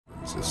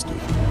existed.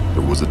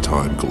 There was a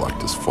time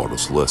Galactus fought a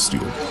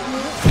Celestial.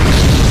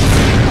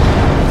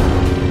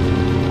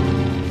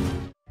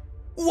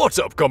 What's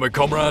up, comic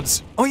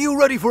comrades? Are you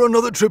ready for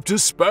another trip to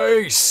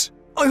space?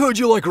 I heard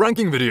you like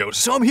ranking videos,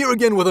 so I'm here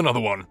again with another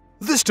one.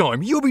 This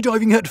time, you'll be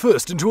diving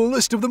headfirst into a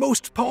list of the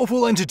most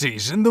powerful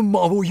entities in the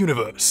Marvel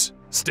Universe.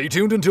 Stay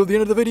tuned until the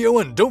end of the video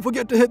and don't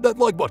forget to hit that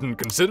like button,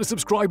 consider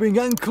subscribing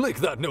and click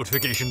that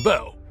notification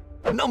bell.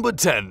 Number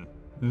 10.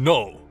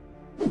 No.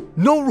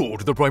 No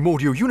ruled the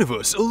primordial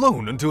universe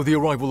alone until the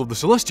arrival of the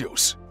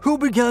Celestials, who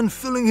began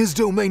filling his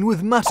domain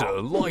with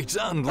matter, light,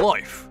 and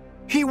life.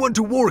 He went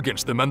to war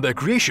against them and their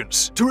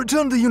creations to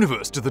return the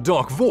universe to the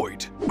Dark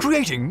Void,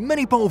 creating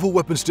many powerful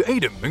weapons to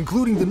aid him,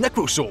 including the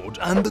Necrosword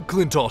and the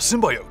Clintar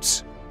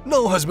symbiotes.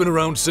 No has been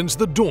around since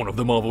the dawn of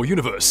the Marvel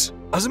Universe.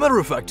 As a matter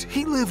of fact,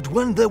 he lived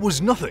when there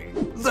was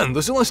nothing. Then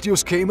the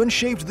Celestials came and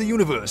shaped the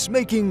universe,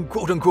 making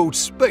quote-unquote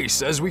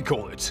space as we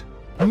call it.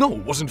 No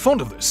wasn't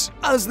fond of this,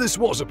 as this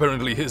was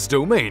apparently his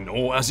domain,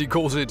 or as he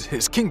calls it,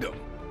 his kingdom.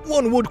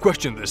 One would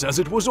question this as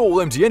it was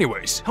all empty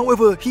anyways,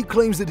 however, he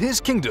claims that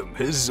his kingdom,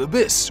 his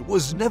abyss,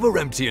 was never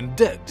empty and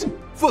dead.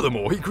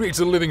 Furthermore, he creates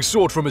a living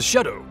sword from his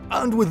shadow,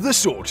 and with this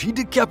sword he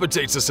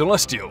decapitates a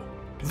Celestial.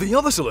 The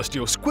other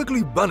Celestials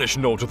quickly banish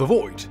No to the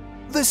Void.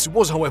 This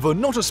was however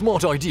not a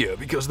smart idea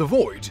because the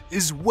Void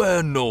is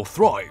where No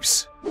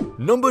thrives.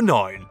 Number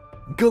 9.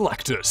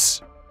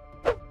 Galactus.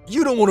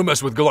 You don't want to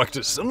mess with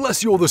Galactus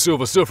unless you're the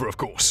Silver Surfer, of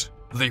course.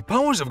 The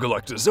powers of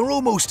Galactus are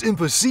almost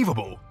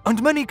imperceivable,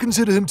 and many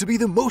consider him to be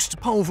the most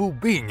powerful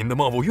being in the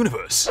Marvel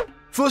Universe.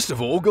 First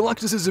of all,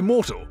 Galactus is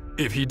immortal.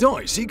 If he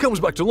dies, he comes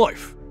back to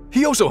life.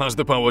 He also has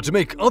the power to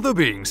make other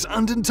beings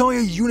and entire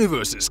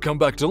universes come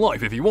back to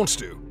life if he wants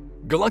to.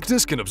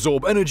 Galactus can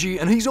absorb energy,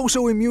 and he's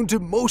also immune to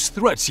most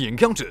threats he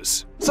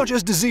encounters, such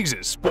as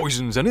diseases,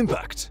 poisons, and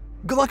impact.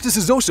 Galactus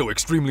is also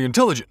extremely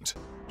intelligent.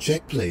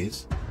 Check,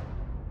 please.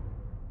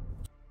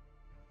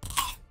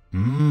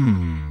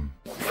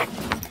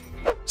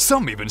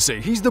 Some even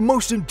say he's the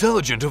most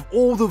intelligent of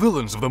all the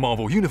villains of the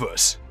Marvel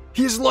Universe.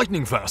 He is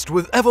lightning fast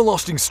with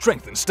everlasting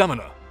strength and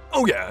stamina.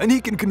 Oh yeah, and he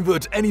can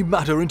convert any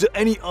matter into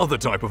any other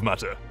type of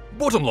matter.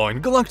 Bottom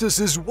line, Galactus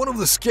is one of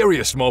the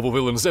scariest Marvel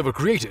villains ever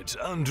created,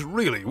 and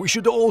really, we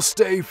should all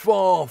stay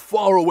far,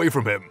 far away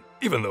from him,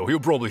 even though he'll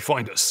probably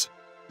find us.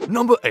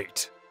 Number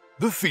 8.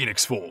 The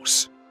Phoenix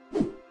Force.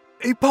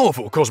 A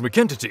powerful cosmic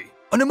entity,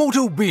 an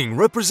immortal being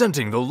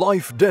representing the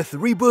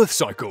life-death-rebirth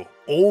cycle,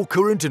 all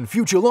current and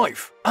future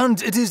life,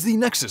 and it is the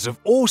nexus of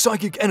all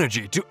psychic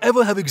energy to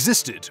ever have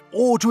existed,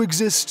 or to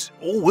exist,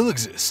 or will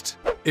exist.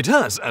 It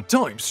has, at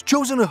times,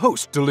 chosen a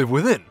host to live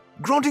within,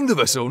 granting the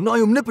vessel nigh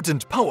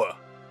omnipotent power.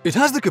 It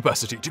has the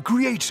capacity to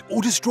create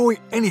or destroy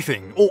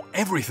anything or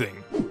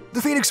everything.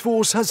 The Phoenix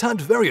Force has had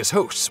various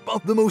hosts,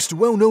 but the most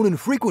well-known and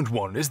frequent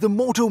one is the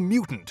mortal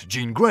mutant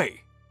Jean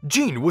Grey.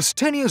 Jean was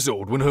 10 years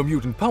old when her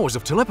mutant powers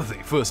of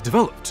telepathy first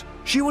developed.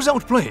 She was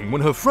out playing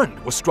when her friend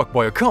was struck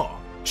by a car.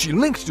 She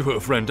linked to her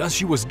friend as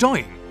she was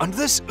dying, and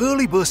this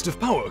early burst of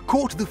power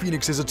caught the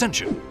Phoenix's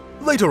attention.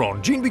 Later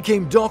on, Jean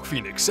became Dark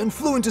Phoenix and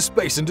flew into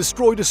space and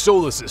destroyed a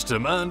solar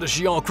system and a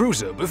Shi'ar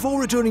cruiser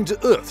before returning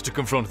to Earth to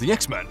confront the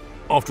X-Men.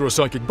 After a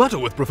psychic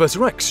battle with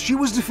Professor X, she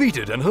was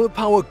defeated and her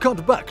power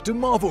cut back to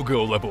Marvel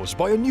Girl levels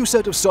by a new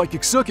set of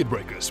psychic circuit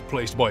breakers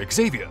placed by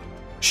Xavier.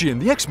 She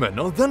and the X-Men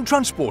are then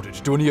transported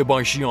to a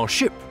nearby Shi'ar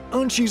ship,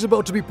 and she's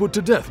about to be put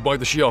to death by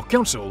the Shi'ar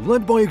Council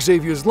led by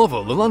Xavier's lover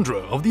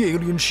Lilandra of the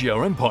alien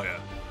Shi'ar Empire.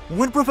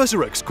 When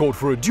Professor X called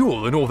for a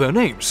duel in all their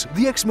names,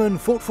 the X-Men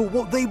fought for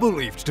what they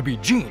believed to be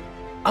Jean.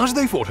 As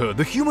they fought her,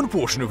 the human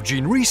portion of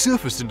Jean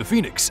resurfaced into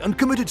Phoenix and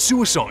committed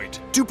suicide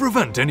to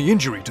prevent any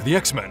injury to the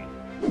X-Men.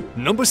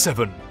 Number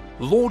 7.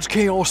 Lord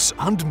Chaos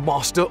and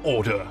Master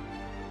Order.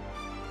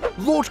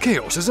 Lord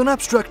Chaos is an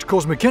abstract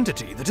cosmic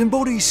entity that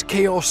embodies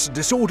chaos,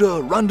 disorder,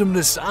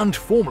 randomness, and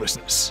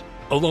formlessness.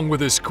 Along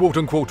with his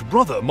quote-unquote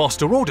brother,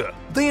 Master Order,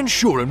 they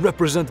ensure and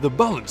represent the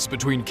balance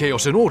between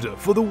chaos and order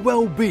for the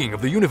well-being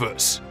of the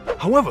universe.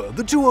 However,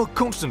 the two are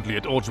constantly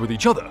at odds with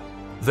each other.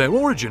 Their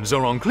origins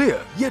are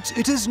unclear, yet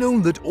it is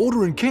known that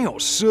order and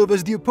chaos serve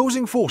as the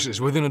opposing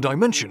forces within a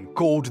dimension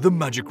called the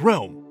Magic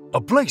Realm, a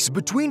place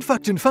between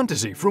fact and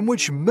fantasy from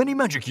which many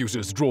magic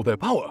users draw their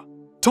power.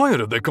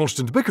 Tired of their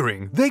constant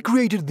bickering, they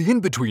created the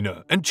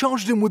In-Betweener and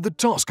charged him with the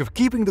task of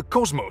keeping the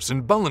cosmos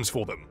in balance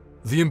for them.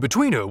 The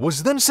In-Betweener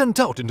was then sent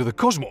out into the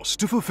cosmos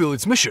to fulfill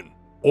its mission.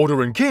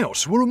 Order and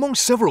chaos were among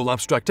several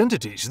abstract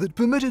entities that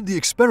permitted the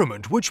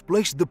experiment which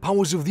placed the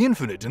powers of the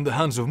infinite in the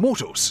hands of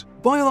mortals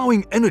by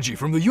allowing energy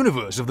from the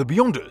universe of the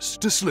Beyonders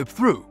to slip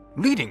through,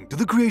 leading to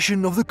the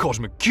creation of the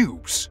cosmic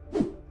cubes.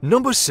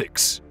 Number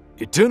 6.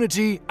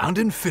 Eternity and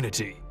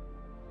Infinity.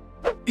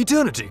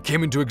 Eternity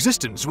came into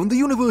existence when the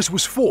universe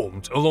was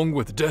formed, along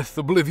with death,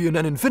 oblivion,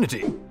 and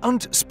infinity,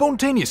 and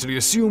spontaneously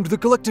assumed the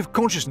collective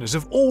consciousness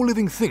of all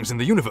living things in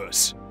the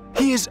universe.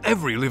 He is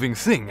every living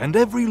thing, and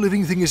every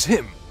living thing is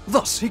him.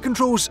 Thus, he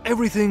controls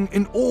everything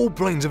in all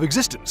planes of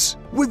existence,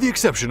 with the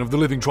exception of the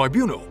Living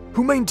Tribunal,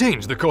 who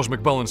maintains the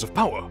cosmic balance of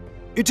power.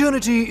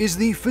 Eternity is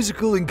the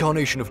physical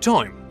incarnation of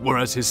time,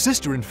 whereas his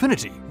sister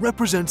Infinity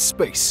represents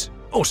space.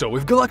 Also,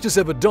 if Galactus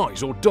ever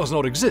dies or does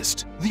not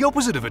exist, the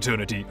opposite of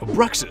Eternity,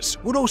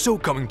 Abraxas, would also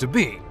come into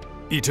being.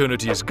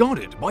 Eternity is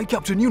guarded by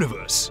Captain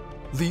Universe.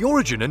 The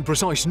origin and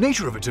precise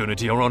nature of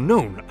Eternity are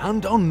unknown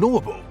and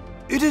unknowable.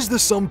 It is the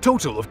sum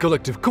total of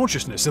collective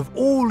consciousness of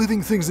all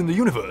living things in the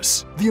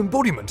universe, the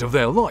embodiment of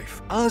their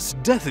life, as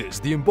death is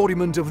the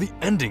embodiment of the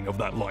ending of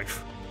that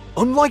life.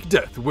 Unlike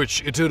death,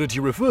 which Eternity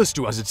refers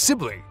to as its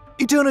sibling,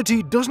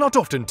 Eternity does not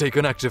often take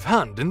an active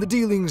hand in the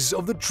dealings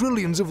of the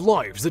trillions of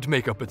lives that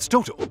make up its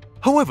total.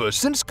 However,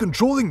 since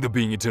controlling the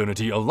being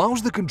Eternity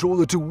allows the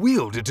controller to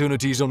wield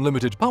Eternity's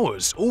unlimited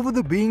powers over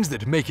the beings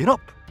that make it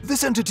up,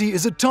 this entity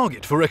is a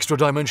target for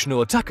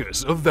extra-dimensional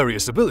attackers of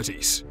various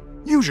abilities.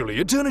 Usually,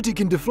 Eternity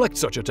can deflect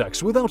such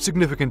attacks without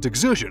significant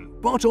exertion,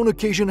 but on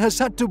occasion has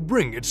had to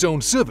bring its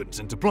own servants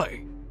into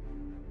play.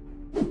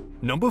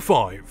 Number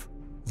 5.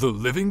 The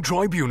Living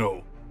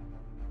Tribunal.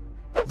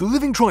 The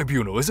Living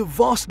Tribunal is a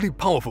vastly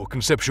powerful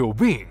conceptual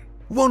being,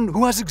 one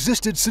who has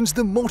existed since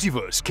the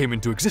multiverse came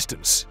into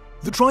existence.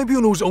 The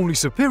Tribunal's only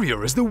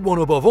superior is the One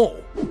Above All,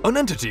 an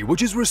entity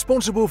which is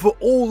responsible for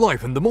all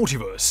life in the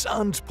multiverse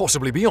and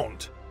possibly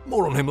beyond.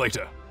 More on him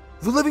later.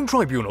 The Living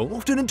Tribunal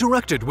often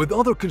interacted with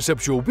other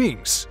conceptual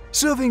beings,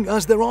 serving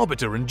as their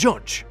arbiter and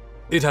judge.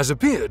 It has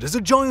appeared as a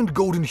giant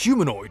golden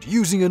humanoid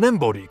using an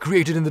embody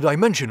created in the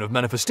dimension of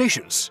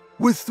manifestations,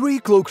 with 3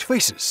 cloaked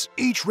faces,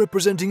 each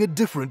representing a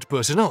different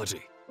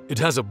personality. It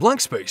has a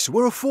blank space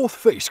where a 4th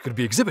face could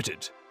be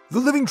exhibited. The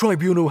Living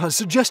Tribunal has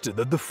suggested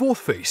that the 4th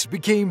face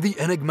became the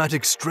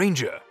enigmatic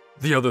stranger.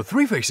 The other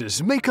 3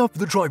 faces make up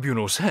the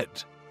Tribunal's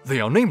head.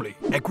 They are namely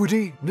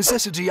Equity,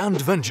 Necessity,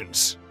 and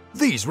Vengeance.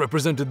 These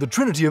represented the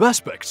trinity of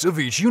aspects of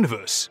each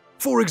universe.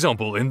 For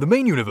example, in the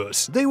main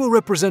universe, they were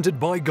represented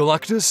by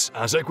Galactus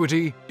as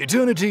Equity,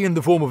 Eternity in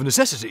the form of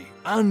Necessity,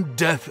 and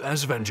Death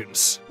as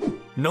Vengeance.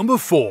 Number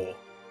 4.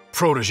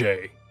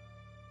 Protégé.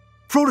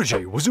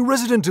 Protégé was a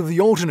resident of the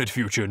alternate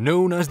future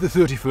known as the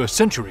 31st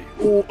century,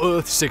 or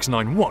Earth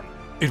 691.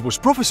 It was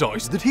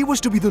prophesied that he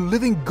was to be the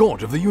living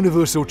god of the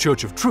Universal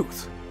Church of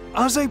Truth.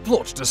 As a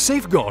plot to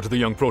safeguard the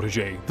young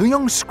protégé, the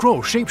young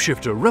Skrull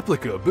shapeshifter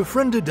Replica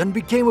befriended and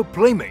became a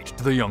playmate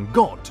to the young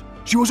god.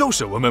 She was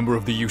also a member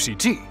of the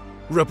UCT.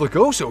 Replica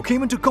also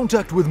came into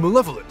contact with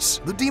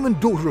Malevolence, the demon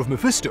daughter of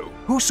Mephisto,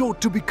 who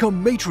sought to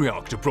become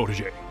matriarch to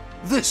Protégé.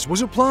 This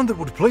was a plan that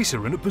would place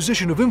her in a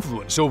position of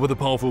influence over the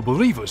powerful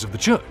believers of the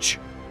church.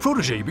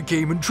 Protégé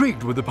became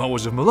intrigued with the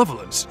powers of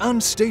Malevolence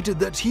and stated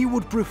that he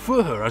would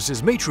prefer her as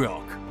his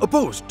matriarch,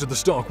 opposed to the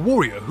Stark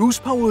warrior whose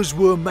powers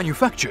were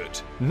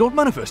manufactured, not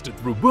manifested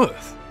through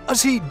birth,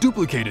 as he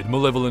duplicated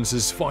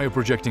Malevolence's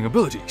fire-projecting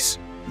abilities.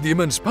 The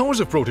immense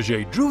powers of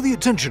Protégé drew the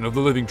attention of the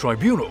Living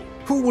Tribunal,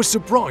 who was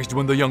surprised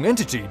when the young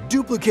entity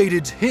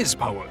duplicated his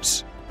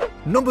powers.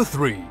 Number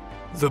 3.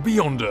 The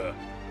Beyonder.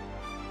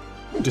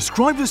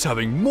 Described as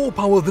having more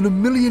power than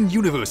 1,000,000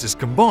 universes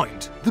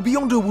combined, the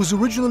Beyonder was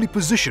originally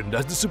positioned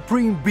as the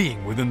supreme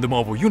being within the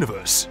Marvel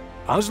Universe.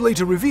 As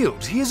later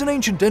revealed, he is an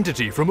ancient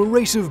entity from a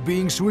race of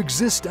beings who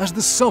exist as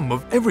the sum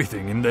of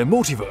everything in their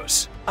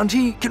multiverse, and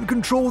he can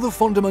control the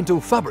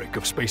fundamental fabric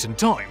of space and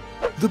time.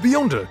 The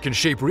Beyonder can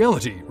shape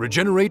reality,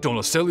 regenerate on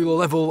a cellular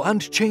level,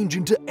 and change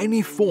into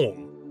any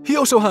form. He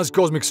also has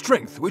cosmic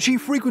strength, which he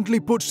frequently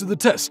puts to the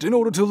test in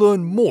order to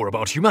learn more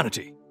about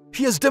humanity.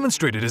 He has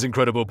demonstrated his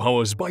incredible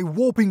powers by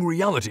warping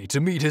reality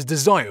to meet his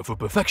desire for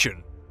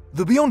perfection.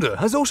 The Beyonder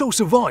has also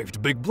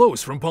survived big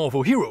blows from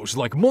powerful heroes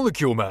like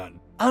Molecule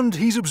Man, and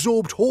he's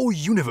absorbed whole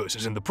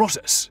universes in the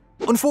process.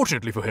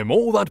 Unfortunately for him,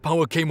 all that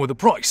power came with a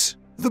price.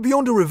 The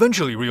Beyonder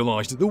eventually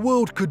realized that the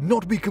world could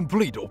not be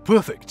complete or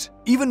perfect,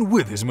 even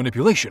with his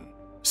manipulation.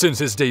 Since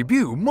his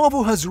debut,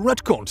 Marvel has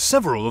retconned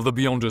several of the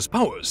Beyonder's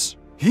powers.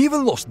 He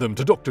even lost them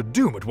to Dr.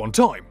 Doom at one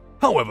time.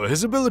 However,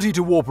 his ability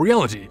to warp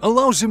reality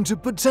allows him to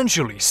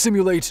potentially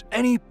simulate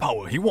any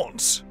power he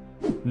wants.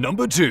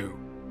 Number 2.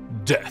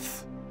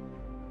 Death.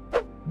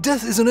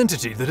 Death is an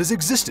entity that has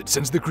existed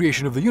since the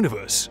creation of the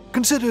universe,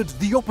 considered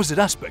the opposite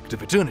aspect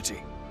of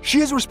eternity. She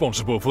is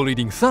responsible for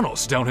leading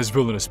Thanos down his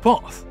villainous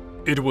path.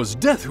 It was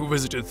Death who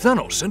visited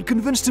Thanos and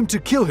convinced him to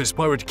kill his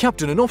pirate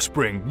captain and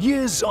offspring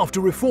years after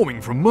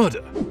reforming from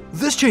murder.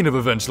 This chain of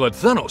events led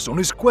Thanos on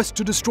his quest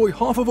to destroy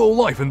half of all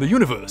life in the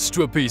universe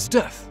to appease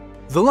Death.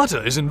 The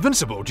latter is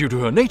invincible due to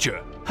her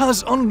nature,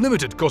 has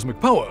unlimited cosmic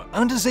power,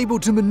 and is able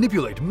to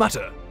manipulate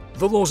matter.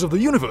 The laws of the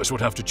universe would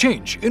have to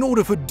change in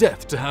order for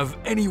Death to have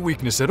any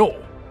weakness at all.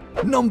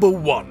 Number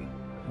 1.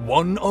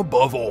 One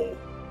Above All.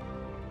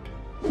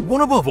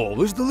 One Above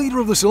All is the leader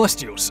of the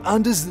Celestials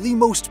and is the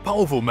most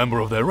powerful member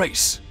of their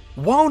race.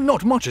 While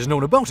not much is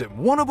known about him,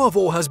 One Above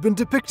All has been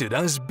depicted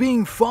as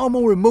being far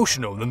more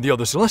emotional than the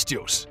other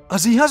Celestials,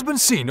 as he has been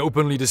seen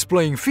openly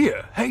displaying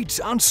fear, hate,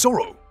 and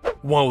sorrow.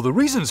 While the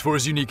reasons for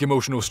his unique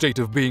emotional state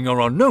of being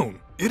are unknown,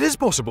 it is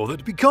possible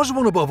that because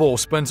One Above All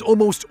spends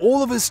almost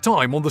all of his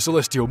time on the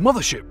Celestial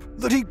Mothership,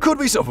 that he could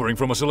be suffering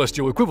from a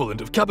celestial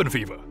equivalent of cabin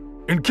fever.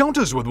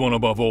 Encounters with One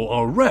Above All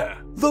are rare,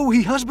 though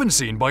he has been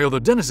seen by other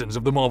denizens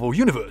of the Marvel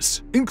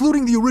Universe,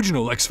 including the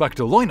original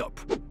X-Factor lineup.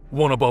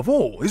 One Above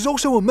All is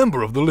also a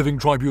member of the Living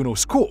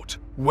Tribunal's court,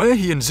 where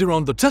he and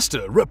Ziran the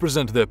Tester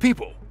represent their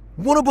people.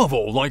 One Above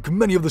All, like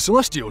many of the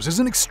Celestials, is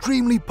an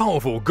extremely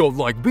powerful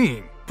godlike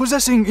being,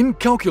 possessing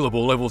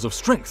incalculable levels of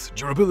strength,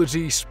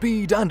 durability,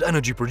 speed, and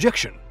energy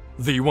projection.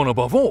 The One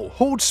Above All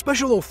holds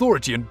special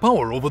authority and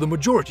power over the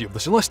majority of the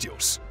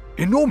Celestials.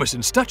 Enormous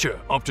in stature,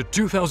 up to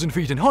 2,000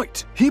 feet in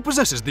height, he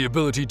possesses the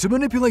ability to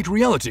manipulate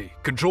reality,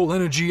 control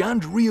energy,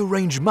 and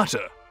rearrange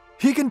matter.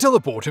 He can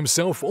teleport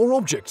himself or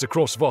objects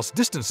across vast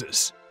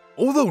distances.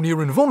 Although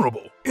near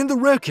invulnerable, in the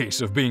rare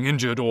case of being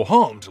injured or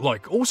harmed,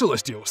 like all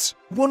Celestials,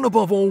 One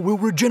Above All will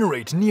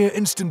regenerate near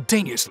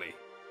instantaneously.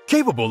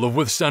 Capable of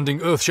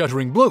withstanding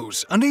earth-shattering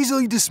blows and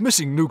easily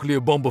dismissing nuclear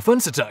bomb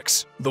offense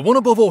attacks, the One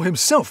Above All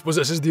himself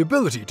possesses the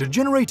ability to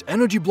generate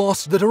energy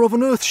blasts that are of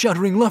an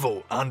earth-shattering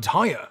level and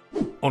higher.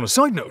 On a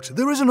side note,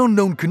 there is an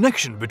unknown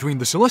connection between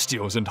the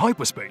Celestials and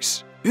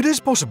hyperspace. It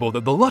is possible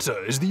that the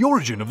latter is the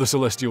origin of the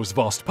Celestials'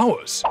 vast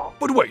powers.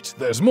 But wait,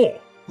 there's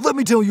more. Let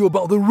me tell you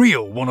about the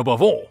real One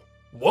Above All.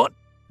 What?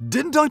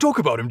 Didn't I talk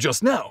about him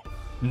just now?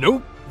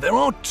 Nope, there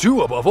are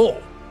two Above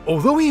All.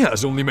 Although he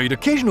has only made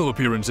occasional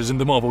appearances in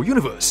the Marvel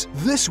Universe,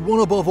 this One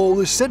Above All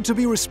is said to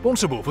be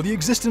responsible for the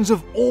existence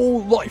of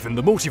all life in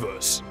the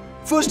multiverse.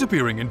 First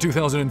appearing in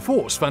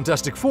 2004's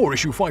Fantastic Four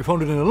issue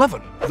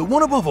 511, the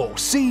One Above All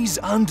sees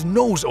and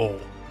knows all.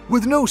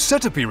 With no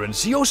set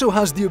appearance, he also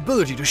has the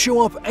ability to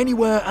show up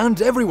anywhere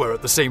and everywhere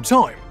at the same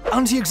time,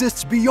 and he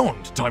exists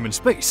beyond time and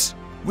space.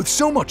 With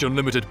so much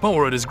unlimited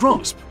power at his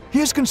grasp, he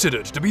is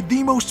considered to be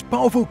the most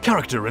powerful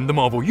character in the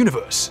Marvel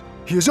Universe.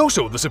 He is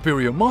also the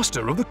superior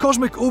master of the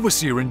cosmic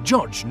overseer and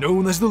judge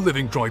known as the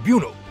Living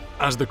Tribunal.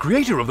 As the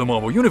creator of the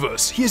Marvel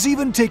Universe, he has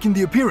even taken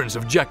the appearance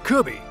of Jack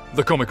Kirby,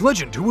 the comic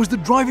legend who was the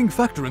driving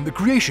factor in the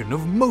creation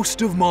of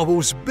most of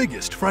Marvel's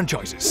biggest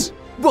franchises.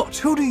 But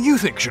who do you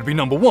think should be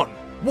number one?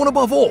 One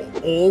Above All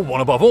or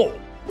One Above All?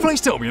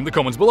 Please tell me in the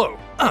comments below.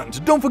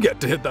 And don't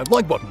forget to hit that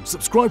like button,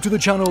 subscribe to the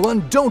channel,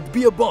 and don't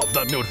be above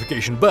that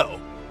notification bell.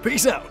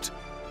 Peace out!